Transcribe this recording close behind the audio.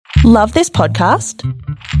Love this podcast?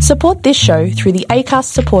 Support this show through the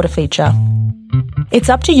Acast supporter feature. It's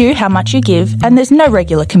up to you how much you give, and there's no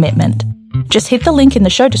regular commitment. Just hit the link in the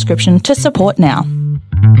show description to support now.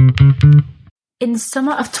 In the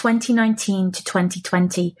summer of 2019 to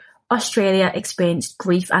 2020, Australia experienced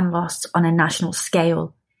grief and loss on a national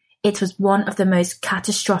scale. It was one of the most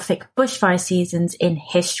catastrophic bushfire seasons in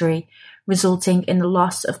history, resulting in the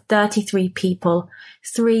loss of 33 people,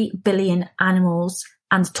 3 billion animals,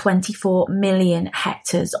 and 24 million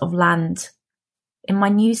hectares of land. In my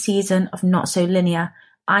new season of Not So Linear,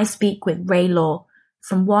 I speak with Ray Law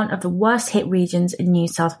from one of the worst hit regions in New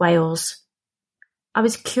South Wales. I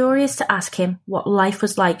was curious to ask him what life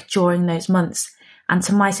was like during those months, and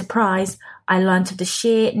to my surprise, I learned of the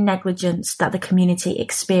sheer negligence that the community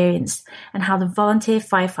experienced and how the volunteer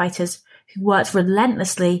firefighters who worked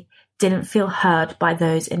relentlessly didn't feel heard by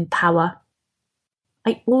those in power.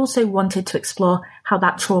 I also wanted to explore how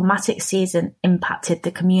that traumatic season impacted the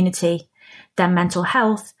community, their mental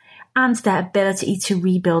health, and their ability to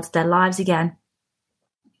rebuild their lives again.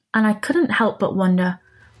 And I couldn't help but wonder,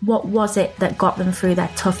 what was it that got them through their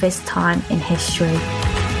toughest time in history?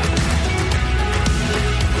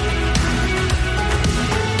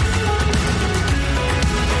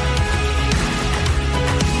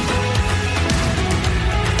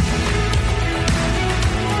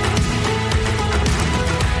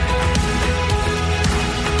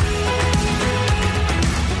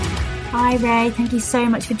 Hi Ray, thank you so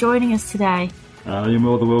much for joining us today. You're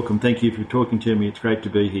more than welcome. Thank you for talking to me. It's great to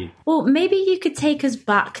be here. Well, maybe you could take us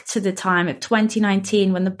back to the time of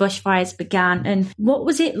 2019 when the bushfires began, and what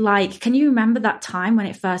was it like? Can you remember that time when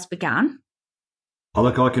it first began? Oh,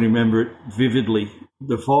 look, I can remember it vividly.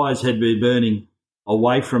 The fires had been burning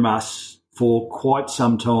away from us for quite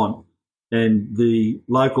some time, and the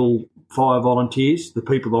local fire volunteers, the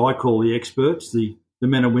people that I call the experts, the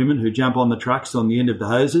men and women who jump on the trucks on the end of the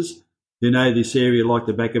hoses, who know this area like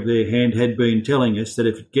the back of their hand, had been telling us that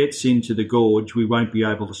if it gets into the gorge, we won't be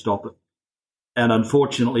able to stop it. And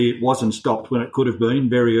unfortunately, it wasn't stopped when it could have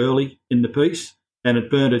been very early in the piece, and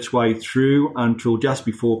it burned its way through until just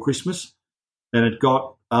before Christmas, and it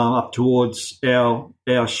got up towards our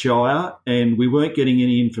shire, and we weren't getting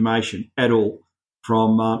any information at all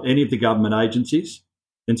from any of the government agencies.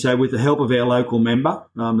 And so with the help of our local member,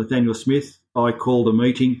 Nathaniel Smith, I called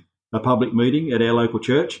a public meeting at our local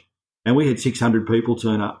church, and we had 600 people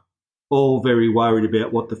turn up, all very worried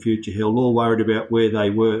about what the future held, all worried about where they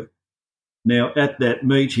were. Now, at that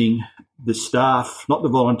meeting, the staff, not the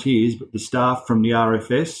volunteers, but the staff from the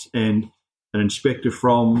RFS and an inspector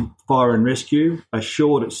from Fire and Rescue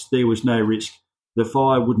assured us there was no risk. The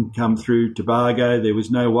fire wouldn't come through Tobago. There was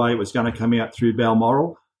no way it was going to come out through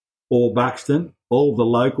Balmoral or Buxton. All the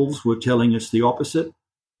locals were telling us the opposite,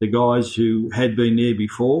 the guys who had been there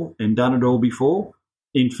before and done it all before.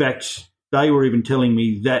 In fact, they were even telling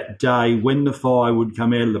me that day when the fire would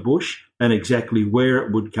come out of the bush and exactly where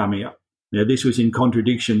it would come out. Now, this was in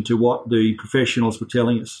contradiction to what the professionals were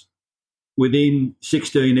telling us. Within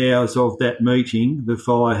 16 hours of that meeting, the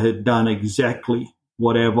fire had done exactly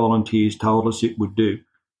what our volunteers told us it would do.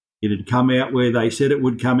 It had come out where they said it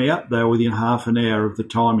would come out. They were within half an hour of the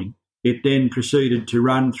timing. It then proceeded to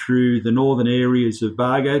run through the northern areas of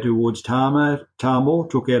Bargo towards Tamar,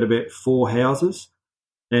 took out about 4 houses,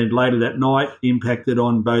 and later that night impacted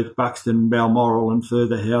on both Buxton and Balmoral, and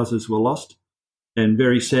further houses were lost. And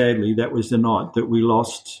very sadly, that was the night that we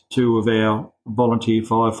lost 2 of our volunteer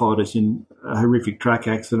firefighters in a horrific truck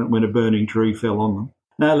accident when a burning tree fell on them.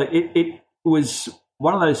 Now, look, it was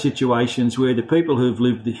one of those situations where the people who've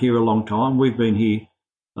lived here a long time, we've been here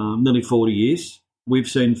nearly 40 years, we've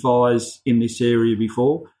seen fires in this area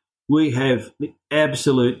before. We have the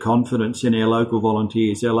absolute confidence in our local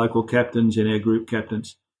volunteers, our local captains and our group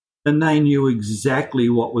captains, and they knew exactly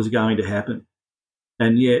what was going to happen.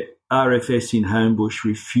 And yet RFS in Homebush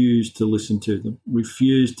refused to listen to them,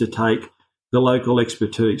 refused to take the local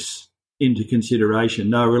expertise into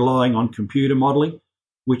consideration. They were relying on computer modelling,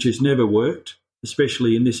 which has never worked,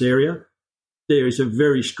 especially in this area. There is a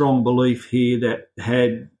very strong belief here that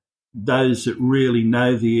had those that really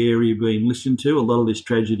know the area being listened to, a lot of this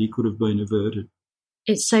tragedy could have been averted.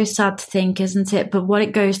 It's so sad to think, isn't it? But what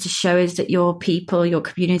it goes to show is that your people, your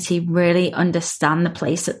community really understand the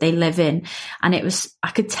place that they live in. And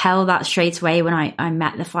I could tell that straight away when I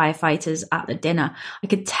met the firefighters at the dinner. I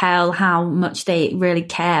could tell how much they really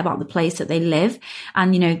care about the place that they live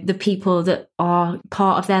and, the people that are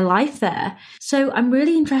part of their life there. So I'm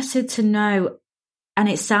really interested to know, and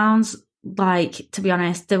it sounds like, to be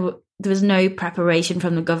honest, there was no preparation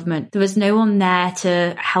from the government. There was no one there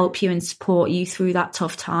to help you and support you through that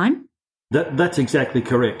tough time. That's exactly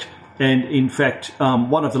correct. And in fact,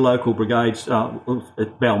 one of the local brigades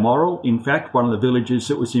at Balmoral, in fact, one of the villages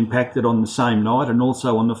that was impacted on the same night and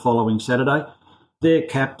also on the following Saturday, their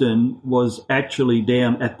captain was actually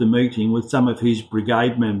down at the meeting with some of his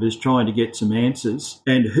brigade members trying to get some answers.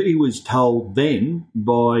 And he was told then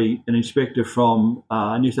by an inspector from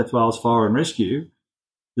New South Wales Fire and Rescue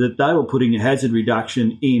that they were putting a hazard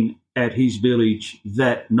reduction in at his village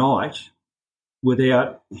that night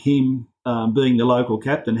without him being the local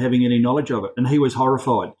captain having any knowledge of it. And he was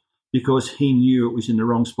horrified because he knew it was in the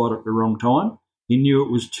wrong spot at the wrong time. He knew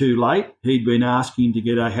it was too late. He'd been asking to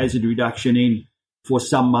get a hazard reduction in for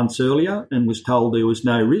some months earlier and was told there was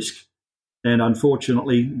no risk. And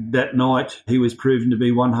unfortunately, that night he was proven to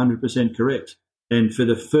be 100% correct. And for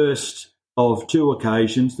the first of two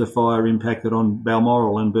occasions, the fire impacted on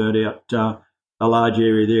Balmoral and burned out a large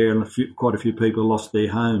area there, and quite a few people lost their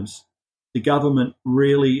homes. The government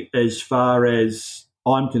really, as far as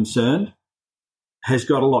I'm concerned, has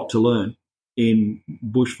got a lot to learn in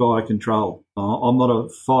bushfire control. I'm not a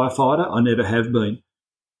firefighter, I never have been,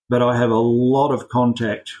 but I have a lot of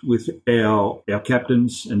contact with our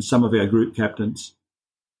captains and some of our group captains,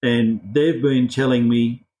 and they've been telling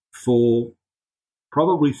me for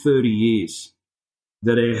probably 30 years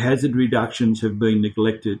that our hazard reductions have been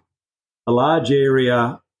neglected. A large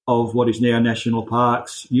area of what is now national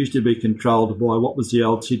parks used to be controlled by what was the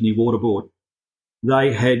old Sydney Water Board.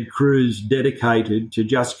 They had crews dedicated to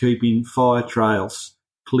just keeping fire trails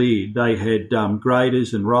cleared. They had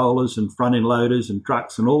graders and rollers and front-end loaders and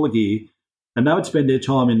trucks and all the gear, and they would spend their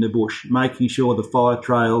time in the bush making sure the fire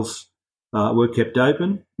trails were kept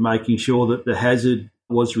open, making sure that the hazard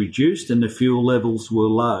was reduced and the fuel levels were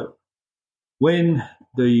low. When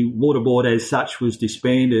the Water Board as such was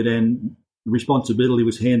disbanded and responsibility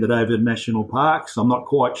was handed over to national parks, I'm not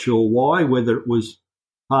quite sure why, whether it was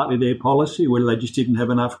partly their policy, whether they just didn't have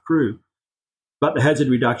enough crew. But the hazard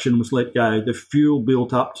reduction was let go. The fuel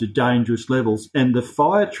built up to dangerous levels, and the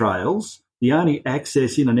fire trails, the only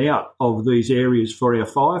access in and out of these areas for our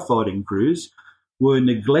firefighting crews, were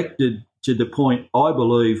neglected to the point, I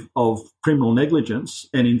believe, of criminal negligence,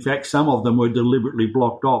 and in fact some of them were deliberately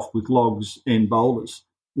blocked off with logs and boulders.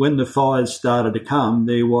 When the fires started to come,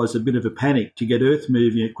 there was a bit of a panic to get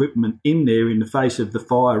earth-moving equipment in there in the face of the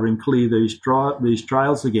fire and clear these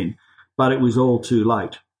trails again, but it was all too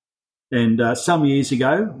late. And some years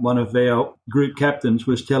ago, one of our group captains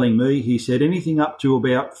was telling me, he said, anything up to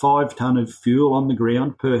about 5 tonne of fuel on the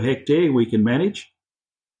ground per hectare we can manage.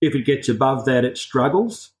 If it gets above that, it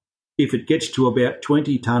struggles. If it gets to about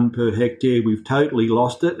 20 tonne per hectare, we've totally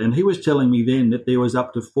lost it. And he was telling me then that there was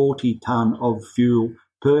up to 40 tonne of fuel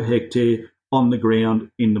per hectare on the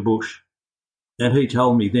ground in the bush. And he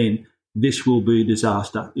told me then, this will be a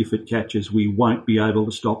disaster if it catches. We won't be able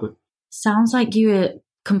to stop it. Sounds like you were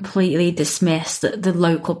completely dismissed, that the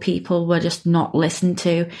local people were just not listened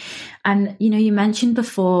to. And, you mentioned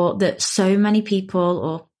before that so many people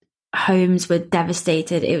or homes were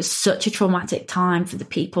devastated. It was such a traumatic time for the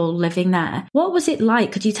people living there. What was it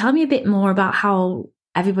like? Could you tell me a bit more about how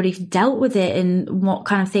everybody dealt with it and what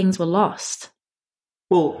kind of things were lost?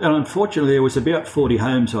 Well, and unfortunately, there was about 40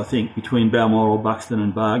 homes, I think, between Balmoral, Buxton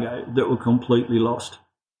and Bargo that were completely lost.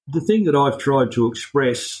 The thing that I've tried to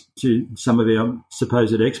express to some of our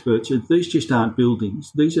supposed experts is these just aren't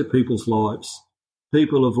buildings. These are people's lives.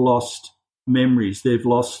 People have lost memories. They've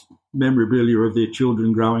lost memorabilia of their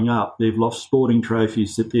children growing up. They've lost sporting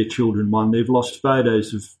trophies that their children won. They've lost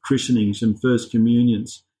photos of christenings and first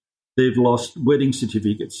communions. They've lost wedding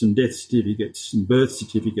certificates and death certificates and birth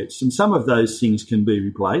certificates. And some of those things can be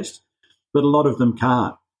replaced, but a lot of them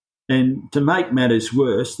can't. And to make matters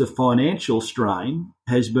worse, the financial strain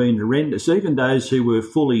has been horrendous. Even those who were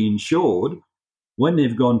fully insured, when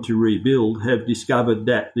they've gone to rebuild, have discovered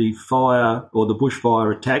that the fire or the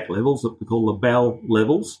bushfire attack levels, that we call the BAL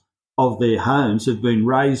levels, of their homes have been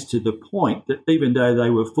raised to the point that even though they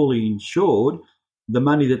were fully insured, the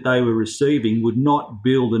money that they were receiving would not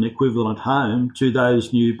build an equivalent home to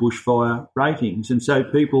those new bushfire ratings. And so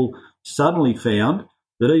people suddenly found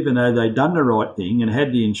that even though they'd done the right thing and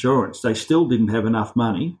had the insurance, they still didn't have enough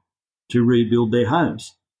money to rebuild their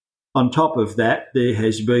homes. On top of that, there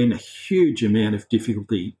has been a huge amount of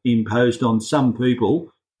difficulty imposed on some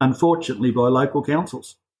people, unfortunately by local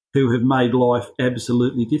councils, who have made life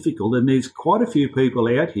absolutely difficult. And there's quite a few people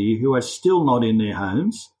out here who are still not in their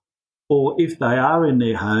homes, or if they are in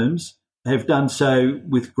their homes, have done so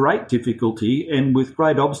with great difficulty and with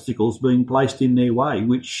great obstacles being placed in their way,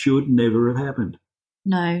 which should never have happened.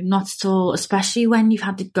 No, not at all, especially when you've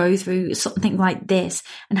had to go through something like this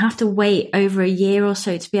and have to wait over a year or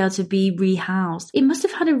so to be able to be rehoused. It must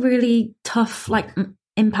have had a really tough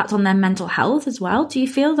impact on their mental health as well. Do you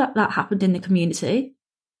feel that that happened in the community?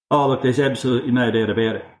 Oh, look, there's absolutely no doubt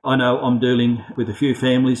about it. I know I'm dealing with a few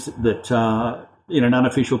families that are in an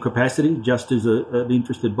unofficial capacity, just as an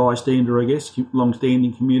interested bystander, I guess,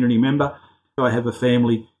 long-standing community member. I have a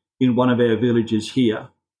family in one of our villages here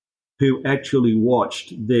who actually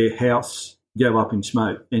watched their house go up in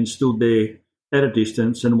smoke and stood there at a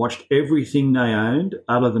distance and watched everything they owned,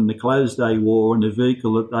 other than the clothes they wore and the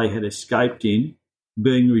vehicle that they had escaped in,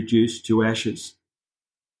 being reduced to ashes.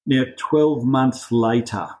 Now, 12 months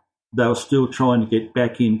later, they were still trying to get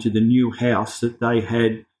back into the new house that they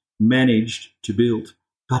had managed to build.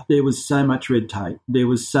 But there was so much red tape. There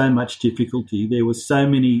was so much difficulty. There were so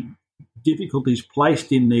many difficulties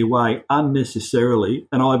placed in their way unnecessarily,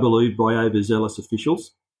 and I believe by overzealous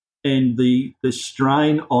officials. And the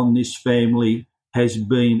strain on this family has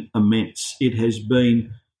been immense. It has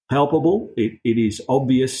been palpable. It is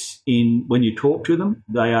obvious when you talk to them.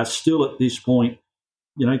 They are still at this point,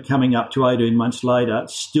 coming up to 18 months later,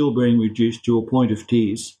 still being reduced to a point of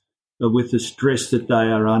tears with the stress that they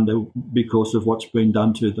are under because of what's been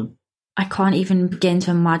done to them. I can't even begin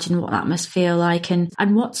to imagine what that must feel like. And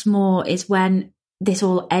what's more is when this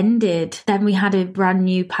all ended, then we had a brand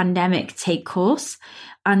new pandemic take course.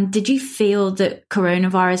 And did you feel that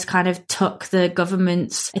coronavirus kind of took the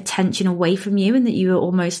government's attention away from you and that you were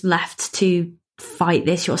almost left to fight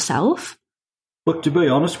this yourself? Look, to be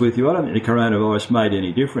honest with you, I don't think the coronavirus made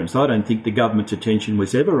any difference. I don't think the government's attention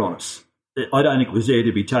was ever on us. I don't think it was there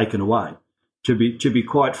to be taken away. To be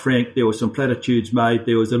quite frank, there were some platitudes made.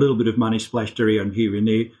 There was a little bit of money splashed around here and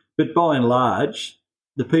there. But by and large,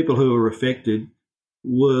 the people who were affected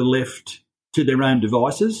were left to their own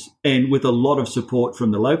devices and with a lot of support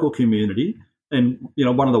from the local community. And,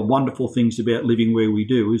 one of the wonderful things about living where we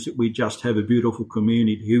do is that we just have a beautiful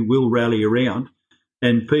community who will rally around.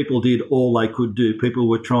 And people did all they could do. People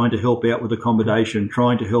were trying to help out with accommodation,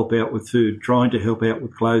 trying to help out with food, trying to help out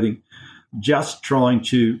with clothing, just trying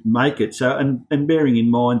to make it. So, and bearing in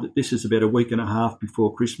mind that this is about a week and a half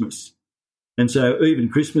before Christmas. And so even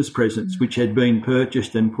Christmas presents, which had been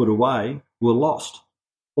purchased and put away, were lost.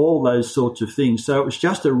 All those sorts of things. So it was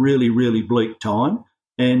just a really, really bleak time.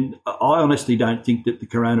 And I honestly don't think that the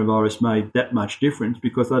coronavirus made that much difference,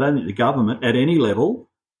 because I don't think the government at any level,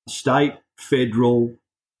 state, federal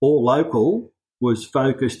or local, was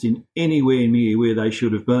focused in anywhere near where they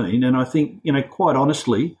should have been. And I think, quite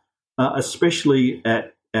honestly, especially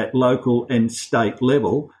at local and state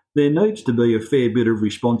level, there needs to be a fair bit of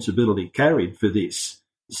responsibility carried for this.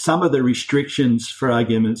 Some of the restrictions, for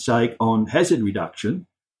argument's sake, on hazard reduction,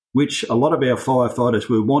 which a lot of our firefighters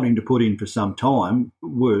were wanting to put in for some time,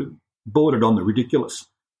 were bordered on the ridiculous.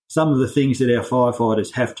 Some of the things that our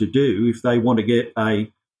firefighters have to do if they want to get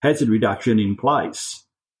a hazard reduction in place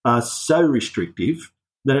are so restrictive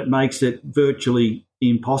that it makes it virtually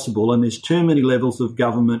impossible. And there's too many levels of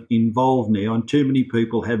government involved now and too many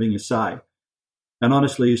people having a say. And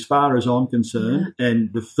honestly, as far as I'm concerned,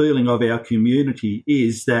 and the feeling of our community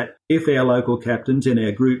is that if our local captains and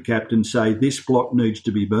our group captains say this block needs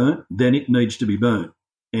to be burnt, then it needs to be burnt.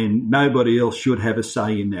 And nobody else should have a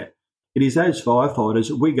say in that. It is those firefighters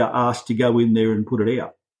that we got asked to go in there and put it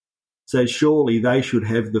out. So surely they should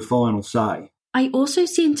have the final say. I also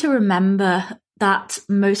seem to remember that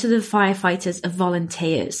most of the firefighters are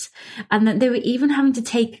volunteers and that they were even having to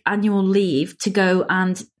take annual leave to go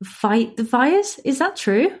and fight the fires. Is that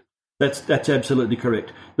true? That's absolutely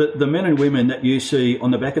correct. The men and women that you see on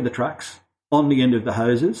the back of the trucks, on the end of the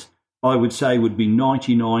hoses, I would say would be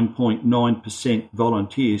 99.9%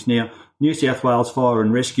 volunteers. Now, New South Wales Fire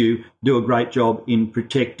and Rescue do a great job in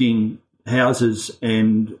protecting houses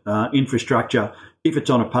and infrastructure if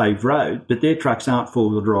it's on a paved road, but their trucks aren't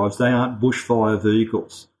four-wheel drives, they aren't bushfire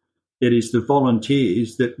vehicles. It is the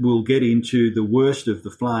volunteers that will get into the worst of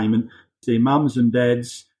the flame, and their mums and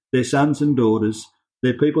dads, their sons and daughters,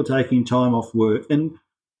 they're people taking time off work. And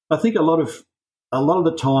I think a lot of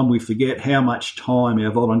the time we forget how much time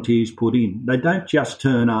our volunteers put in. They don't just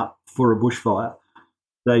turn up for a bushfire.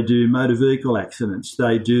 They do motor vehicle accidents.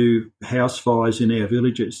 They do house fires in our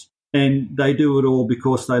villages. And they do it all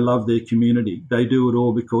because they love their community. They do it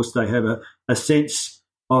all because they have a sense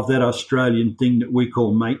of that Australian thing that we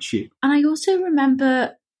call mateship. And I also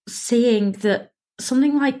remember seeing that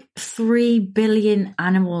something like 3 billion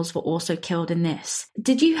animals were also killed in this.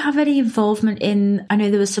 Did you have any involvement in, I know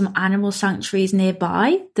there were some animal sanctuaries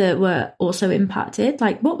nearby that were also impacted.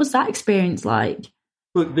 Like, what was that experience like?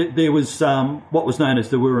 Look, there was what was known as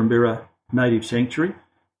the Wurrumbira native sanctuary,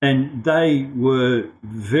 and they were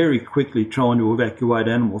very quickly trying to evacuate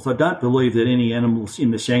animals. I don't believe that any animals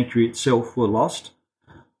in the sanctuary itself were lost,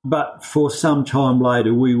 but for some time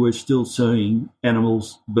later we were still seeing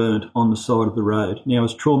animals burnt on the side of the road. Now,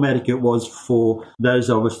 as traumatic it was for those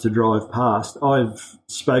of us to drive past, I've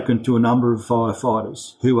spoken to a number of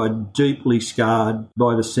firefighters who are deeply scarred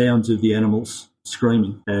by the sounds of the animals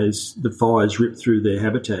screaming as the fires rip through their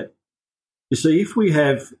habitat. You see, if we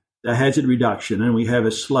have a hazard reduction and we have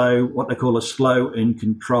what they call a slow and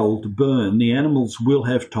controlled burn, the animals will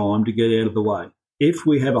have time to get out of the way. If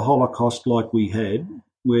we have a holocaust like we had,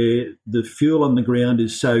 where the fuel on the ground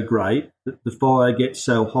is so great that the fire gets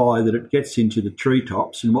so high that it gets into the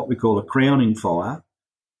treetops in what we call a crowning fire,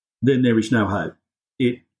 then there is no hope.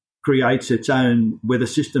 It creates its own weather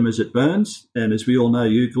system as it burns, and as we all know,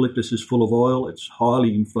 eucalyptus is full of oil, it's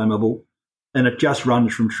highly inflammable, and it just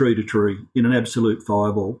runs from tree to tree in an absolute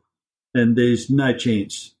fireball, and there's no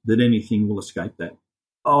chance that anything will escape that.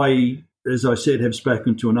 I, as I said, have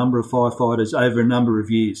spoken to a number of firefighters over a number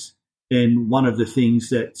of years, and one of the things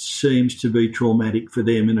that seems to be traumatic for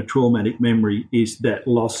them and a traumatic memory is that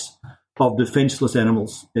loss of defenceless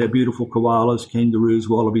animals, our beautiful koalas, kangaroos,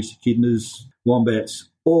 wallabies, echidnas, wombats,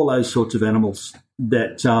 all those sorts of animals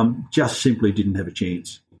that just simply didn't have a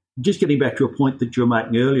chance. Just getting back to a point that you were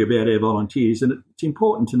making earlier about our volunteers, and it's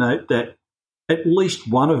important to note that at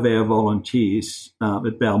least one of our volunteers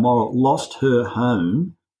at Balmoral lost her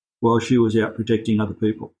home while she was out protecting other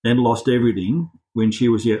people and lost everything when she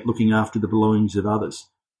was out looking after the belongings of others.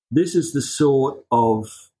 This is the sort of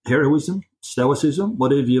heroism, stoicism,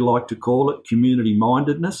 whatever you like to call it,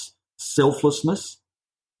 community-mindedness, selflessness,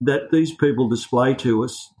 that these people display to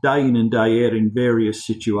us day in and day out in various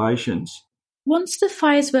situations. Once the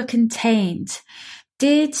fires were contained,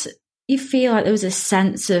 did you feel like there was a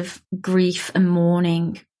sense of grief and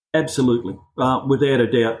mourning? Absolutely. Without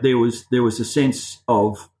a doubt, there was a sense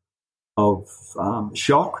of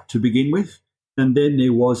shock to begin with. And then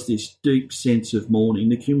there was this deep sense of mourning.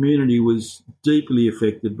 The community was deeply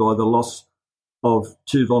affected by the loss of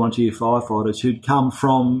two volunteer firefighters who'd come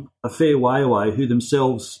from a fair way away, who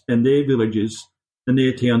themselves and their villages and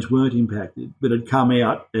their towns weren't impacted, but had come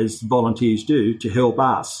out, as volunteers do, to help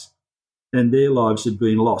us. And their lives had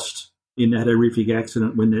been lost in that horrific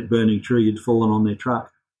accident when that burning tree had fallen on their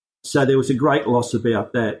truck. So there was a great loss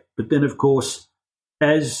about that. But then, of course,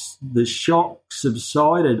 as the shock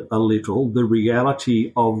subsided a little, the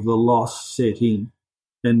reality of the loss set in,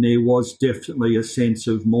 and there was definitely a sense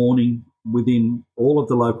of mourning within all of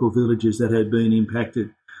the local villages that had been impacted.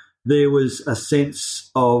 There was a sense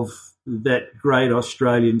of that great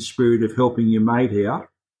Australian spirit of helping your mate out,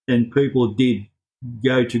 and people did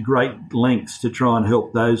go to great lengths to try and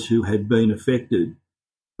help those who had been affected.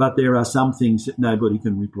 But there are some things that nobody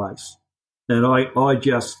can replace. And I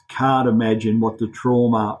just can't imagine what the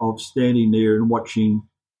trauma of standing there and watching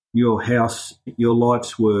your house, your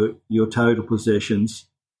life's work, your total possessions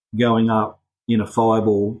going up in a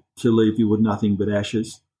fireball to leave you with nothing but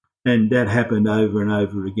ashes. And that happened over and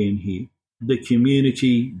over again here. The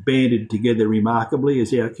community banded together remarkably,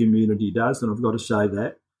 as our community does, and I've got to say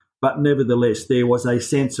that. But nevertheless, there was a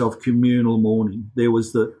sense of communal mourning. There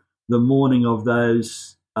was the mourning of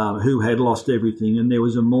those who had lost everything, and there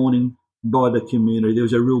was a mourning by the community. There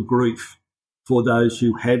was a real grief for those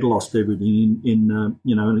who had lost everything in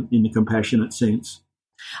the compassionate sense.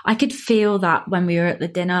 I could feel that when we were at the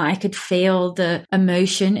dinner. I could feel the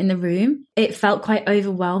emotion in the room. It felt quite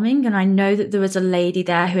overwhelming, and I know that there was a lady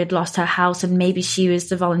there who had lost her house, and maybe she was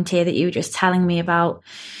the volunteer that you were just telling me about.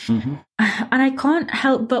 Mm-hmm. And I can't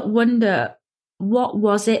help but wonder, what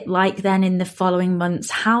was it like then in the following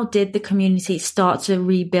months? How did the community start to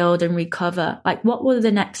rebuild and recover? Like, what were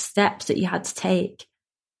the next steps that you had to take?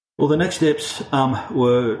 Well, the next steps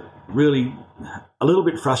were really a little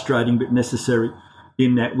bit frustrating but necessary,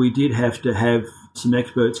 in that we did have to have some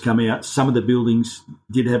experts come out. Some of the buildings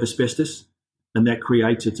did have asbestos, and that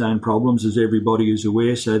creates its own problems, as everybody is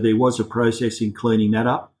aware. So there was a process in cleaning that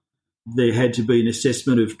up. There had to be an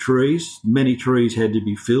assessment of trees. Many trees had to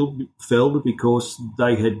be felled because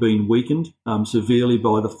they had been weakened severely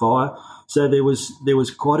by the fire. So there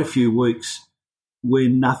was quite a few weeks where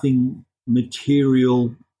nothing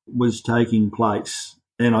material was taking place.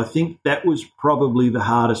 And I think that was probably the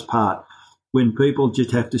hardest part, when people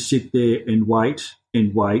just have to sit there and wait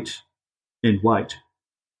and wait and wait.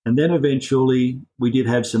 And then eventually we did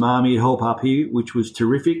have some army help up here, which was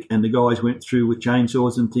terrific, and the guys went through with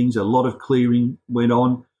chainsaws and things. A lot of clearing went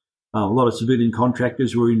on. A lot of civilian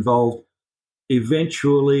contractors were involved.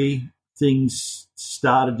 Eventually things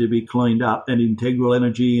started to be cleaned up, and Integral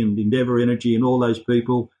Energy and Endeavour Energy and all those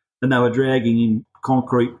people and they were dragging in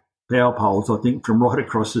concrete power poles, I think, from right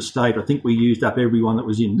across the state. I think we used up everyone that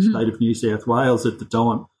was in the state of New South Wales at the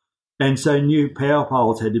time. And so new power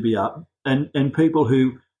poles had to be up, and people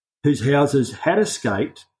whose houses had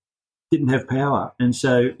escaped didn't have power. And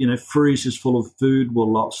so, freezers full of food were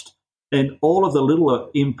lost. And all of the little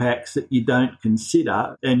impacts that you don't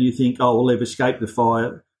consider, and you think, oh, well, they've escaped the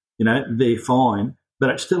fire, they're fine, but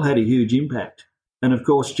it still had a huge impact. And, of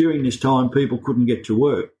course, during this time, people couldn't get to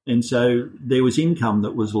work, and so there was income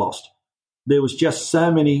that was lost. There was just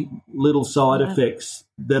so many little side effects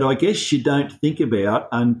that I guess you don't think about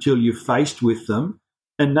until you're faced with them,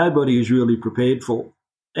 and nobody is really prepared for.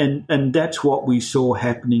 And that's what we saw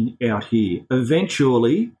happening out here.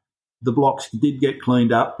 Eventually, the blocks did get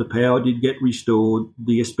cleaned up, the power did get restored,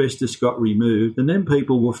 the asbestos got removed, and then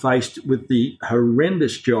people were faced with the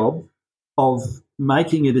horrendous job of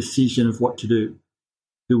making a decision of what to do.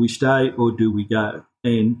 Do we stay or do we go?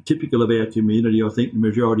 And typical of our community, I think the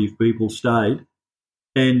majority of people stayed,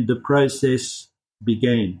 and the process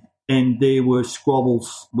began. And there were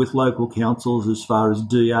squabbles with local councils as far as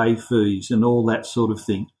DA fees and all that sort of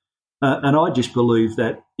thing. And I just believe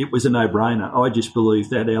that it was a no-brainer. I just believe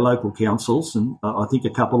that our local councils, and I think a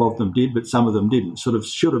couple of them did, but some of them didn't, sort of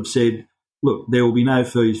should have said, look, there will be no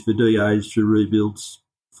fees for DAs for rebuilds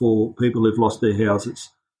for people who've lost their houses.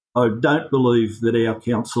 I don't believe that our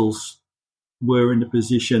councils were in a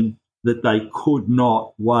position that they could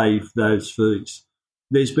not waive those fees.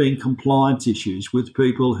 There's been compliance issues with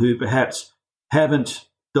people who perhaps haven't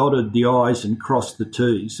dotted the I's and crossed the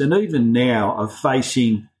T's, and even now are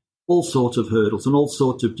facing all sorts of hurdles and all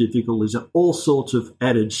sorts of difficulties and all sorts of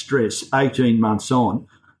added stress 18 months on,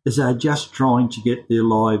 as they're just trying to get their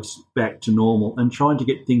lives back to normal and trying to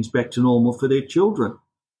get things back to normal for their children,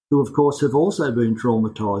 who, of course, have also been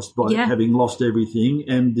traumatised by having lost everything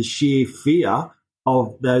and the sheer fear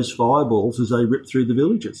of those fireballs as they rip through the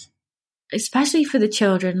villages. Especially for the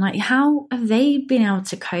children, like, how have they been able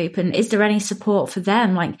to cope, and is there any support for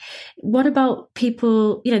them? Like, what about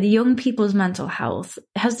people, the young people's mental health?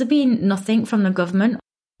 Has there been nothing from the government?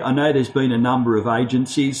 I know there's been a number of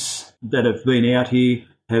agencies that have been out here,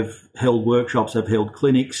 have held workshops, have held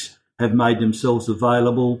clinics, have made themselves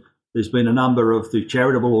available. There's been a number of the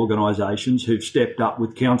charitable organisations who've stepped up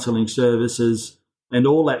with counselling services and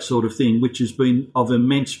all that sort of thing, which has been of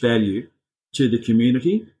immense value to the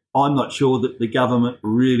community. I'm not sure that the government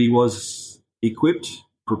really was equipped,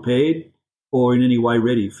 prepared, or in any way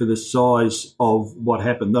ready for the size of what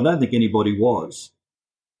happened. I don't think anybody was.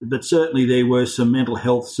 But certainly there were some mental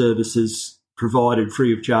health services provided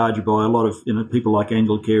free of charge by a lot of people like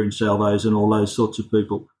Anglicare and Salvos and all those sorts of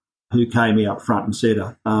people who came out front and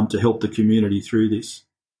centre to help the community through this.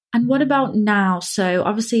 And what about now? So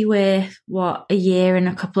obviously we're, a year and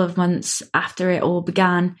a couple of months after it all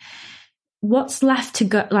began. What's left to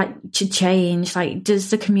go, to change? Does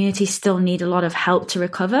the community still need a lot of help to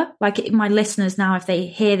recover? My listeners now, if they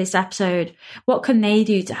hear this episode, what can they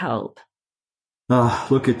do to help?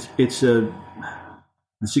 Look, it's a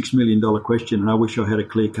 $6 million question, and I wish I had a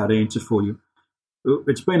clear-cut answer for you.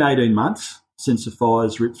 It's been 18 months since the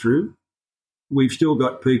fires ripped through. We've still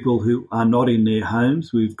got people who are not in their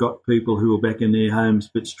homes. We've got people who are back in their homes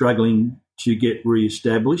but struggling to get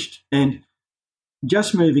re-established. And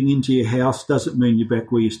just moving into your house doesn't mean you're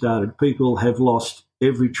back where you started. People have lost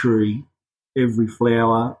every tree, every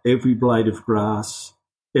flower, every blade of grass,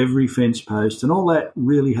 every fence post, and all that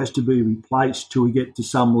really has to be replaced till we get to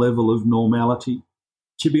some level of normality.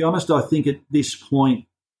 To be honest, I think at this point,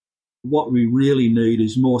 what we really need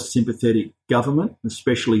is more sympathetic government,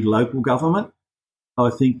 especially local government. I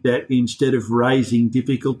think that instead of raising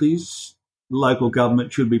difficulties, local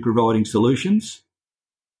government should be providing solutions.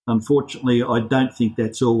 Unfortunately, I don't think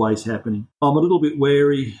that's always happening. I'm a little bit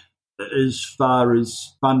wary as far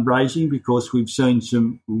as fundraising because we've seen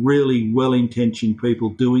some really well-intentioned people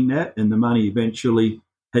doing that, and the money eventually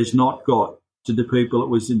has not got to the people it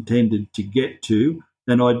was intended to get to,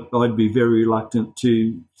 and I'd be very reluctant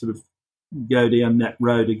to sort of go down that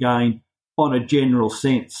road again on a general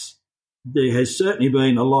sense. There has certainly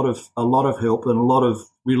been a lot of help and a lot of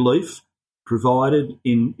relief provided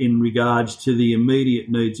in regards to the immediate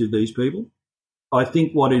needs of these people. I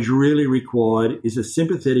think what is really required is a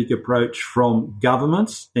sympathetic approach from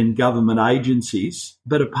governments and government agencies.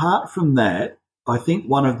 But apart from that, I think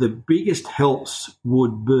one of the biggest helps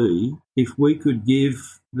would be if we could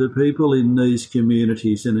give the people in these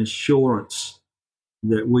communities an assurance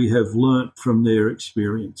that we have learnt from their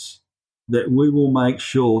experience, that we will make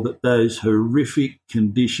sure that those horrific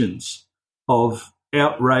conditions of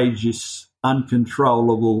outrageous,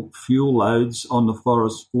 uncontrollable fuel loads on the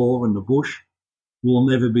forest floor and the bush, will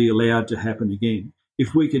never be allowed to happen again.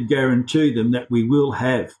 If we could guarantee them that we will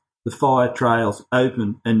have the fire trails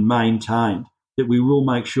open and maintained, that we will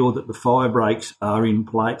make sure that the fire breaks are in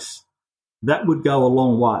place, that would go a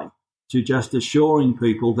long way to just assuring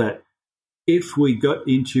people that if we got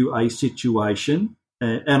into a situation,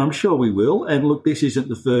 and I'm sure we will, and look, this isn't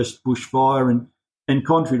the first bushfire, and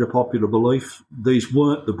contrary to popular belief, these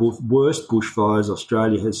weren't the worst bushfires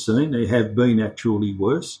Australia has seen. There have been actually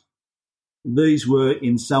worse. These were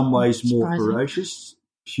in some ways more ferocious,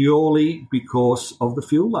 purely because of the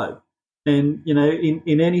fuel load. And,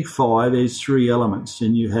 in any fire, there's three elements,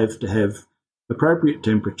 and you have to have appropriate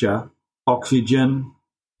temperature, oxygen,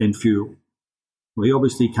 and fuel. We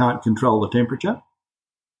obviously can't control the temperature.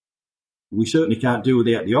 We certainly can't do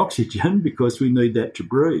without the oxygen because we need that to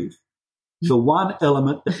breathe. The one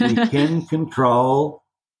element that we can control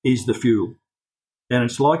is the fuel. And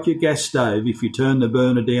it's like your gas stove. If you turn the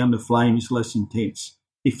burner down, the flame is less intense.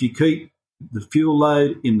 If you keep the fuel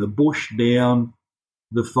load in the bush down,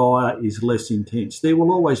 the fire is less intense. There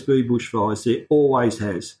will always be bushfires. There always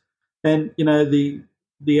has. And,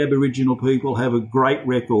 the Aboriginal people have a great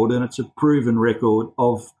record, and it's a proven record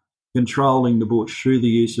of controlling the bush through the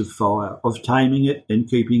use of fire, of taming it and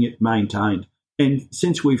keeping it maintained. And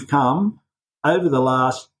since we've come, over the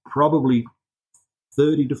last probably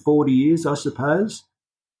 30 to 40 years, I suppose,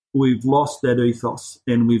 we've lost that ethos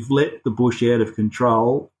and we've let the bush out of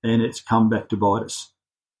control, and it's come back to bite us.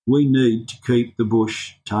 We need to keep the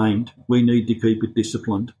bush tamed. We need to keep it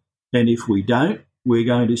disciplined. And if we don't, we're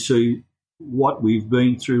going to see what we've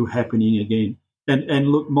been through happening again. And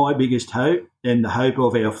look, my biggest hope, and the hope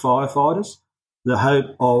of our firefighters, the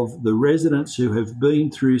hope of the residents who have been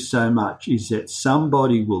through so much, is that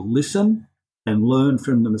somebody will listen and learn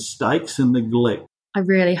from the mistakes and neglect. I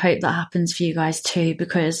really hope that happens for you guys too,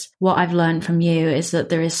 because what I've learned from you is that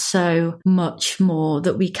there is so much more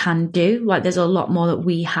that we can do. Like, there's a lot more that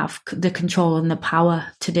we have the control and the power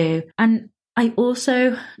to do. And I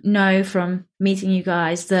also know from meeting you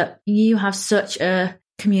guys that you have such a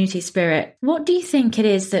community spirit. What do you think it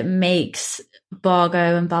is that makes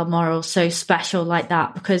Bargo and Balmoral so special like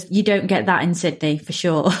that? Because you don't get that in Sydney, for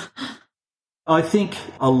sure. I think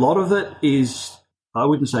a lot of it is, I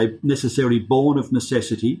wouldn't say necessarily born of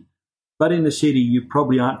necessity, but in the city you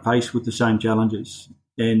probably aren't faced with the same challenges.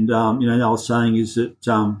 And, the old saying is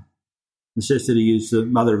that necessity is the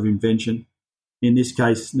mother of invention. In this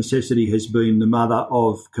case, necessity has been the mother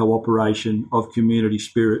of cooperation, of community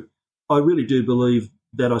spirit. I really do believe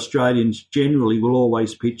that Australians generally will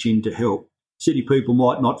always pitch in to help. City people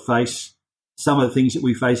might not face some of the things that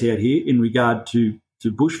we face out here in regard to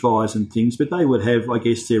bushfires and things, but they would have, I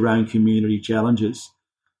guess, their own community challenges.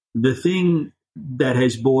 The thing that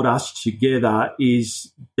has brought us together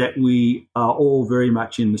is that we are all very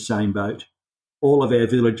much in the same boat. All of our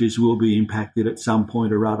villages will be impacted at some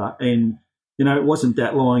point or other. And, it wasn't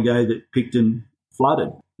that long ago that Picton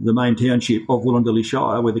flooded. The main township of Wollondilly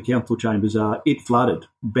Shire, where the council chambers are, it flooded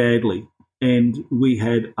badly. And we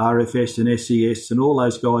had RFS and SES and all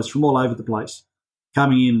those guys from all over the place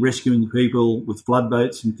coming in, rescuing people with flood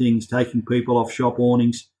boats and things, taking people off shop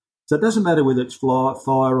awnings. So it doesn't matter whether it's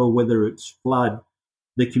fire or whether it's flood.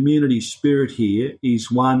 The community spirit here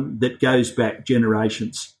is one that goes back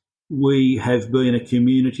generations. We have been a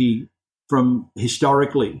community from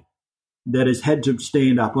historically that has had to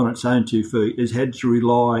stand up on its own 2 feet, has had to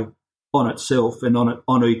rely on itself and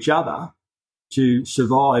on each other to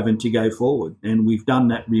survive and to go forward. And we've done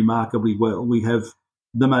that remarkably well. We have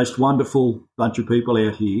the most wonderful bunch of people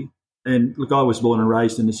out here. And look, I was born and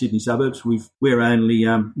raised in the Sydney suburbs. We're only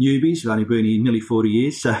newbies. We've only been here nearly 40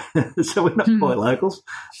 years, so we're not quite locals.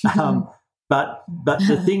 But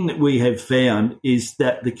the thing that we have found is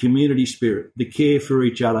that the community spirit, the care for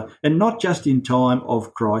each other, and not just in time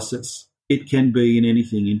of crisis. It can be in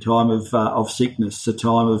anything, in time of sickness, a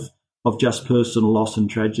time of just personal loss and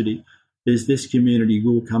tragedy. There's this community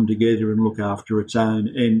will come together and look after its own.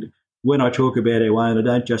 And when I talk about our own, I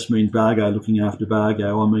don't just mean Bargo looking after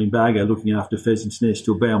Bargo. I mean Bargo looking after Pheasants Nest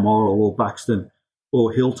or Balmoral or Buxton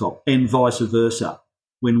or Hilltop, and vice versa.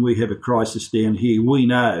 When we have a crisis down here, we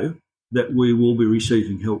know that we will be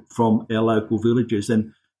receiving help from our local villages.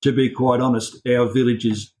 And to be quite honest, our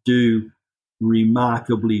villages do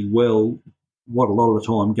remarkably well what a lot of the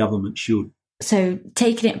time government should. So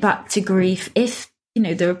taking it back to grief, if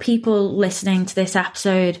there are people listening to this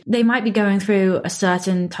episode, they might be going through a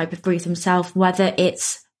certain type of grief themselves, whether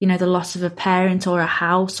it's the loss of a parent or a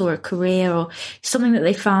house or a career or something that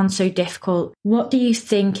they found so difficult. What do you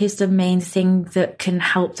think is the main thing that can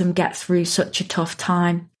help them get through such a tough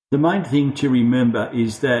time? The main thing to remember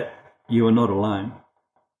is that you are not alone.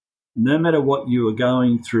 no matter what you are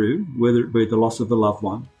going through, whether it be the loss of a loved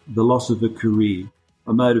one, the loss of a career,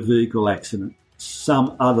 a motor vehicle accident,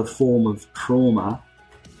 some other form of trauma,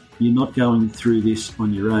 you're not going through this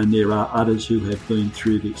on your own. There are others who have been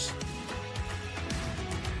through this.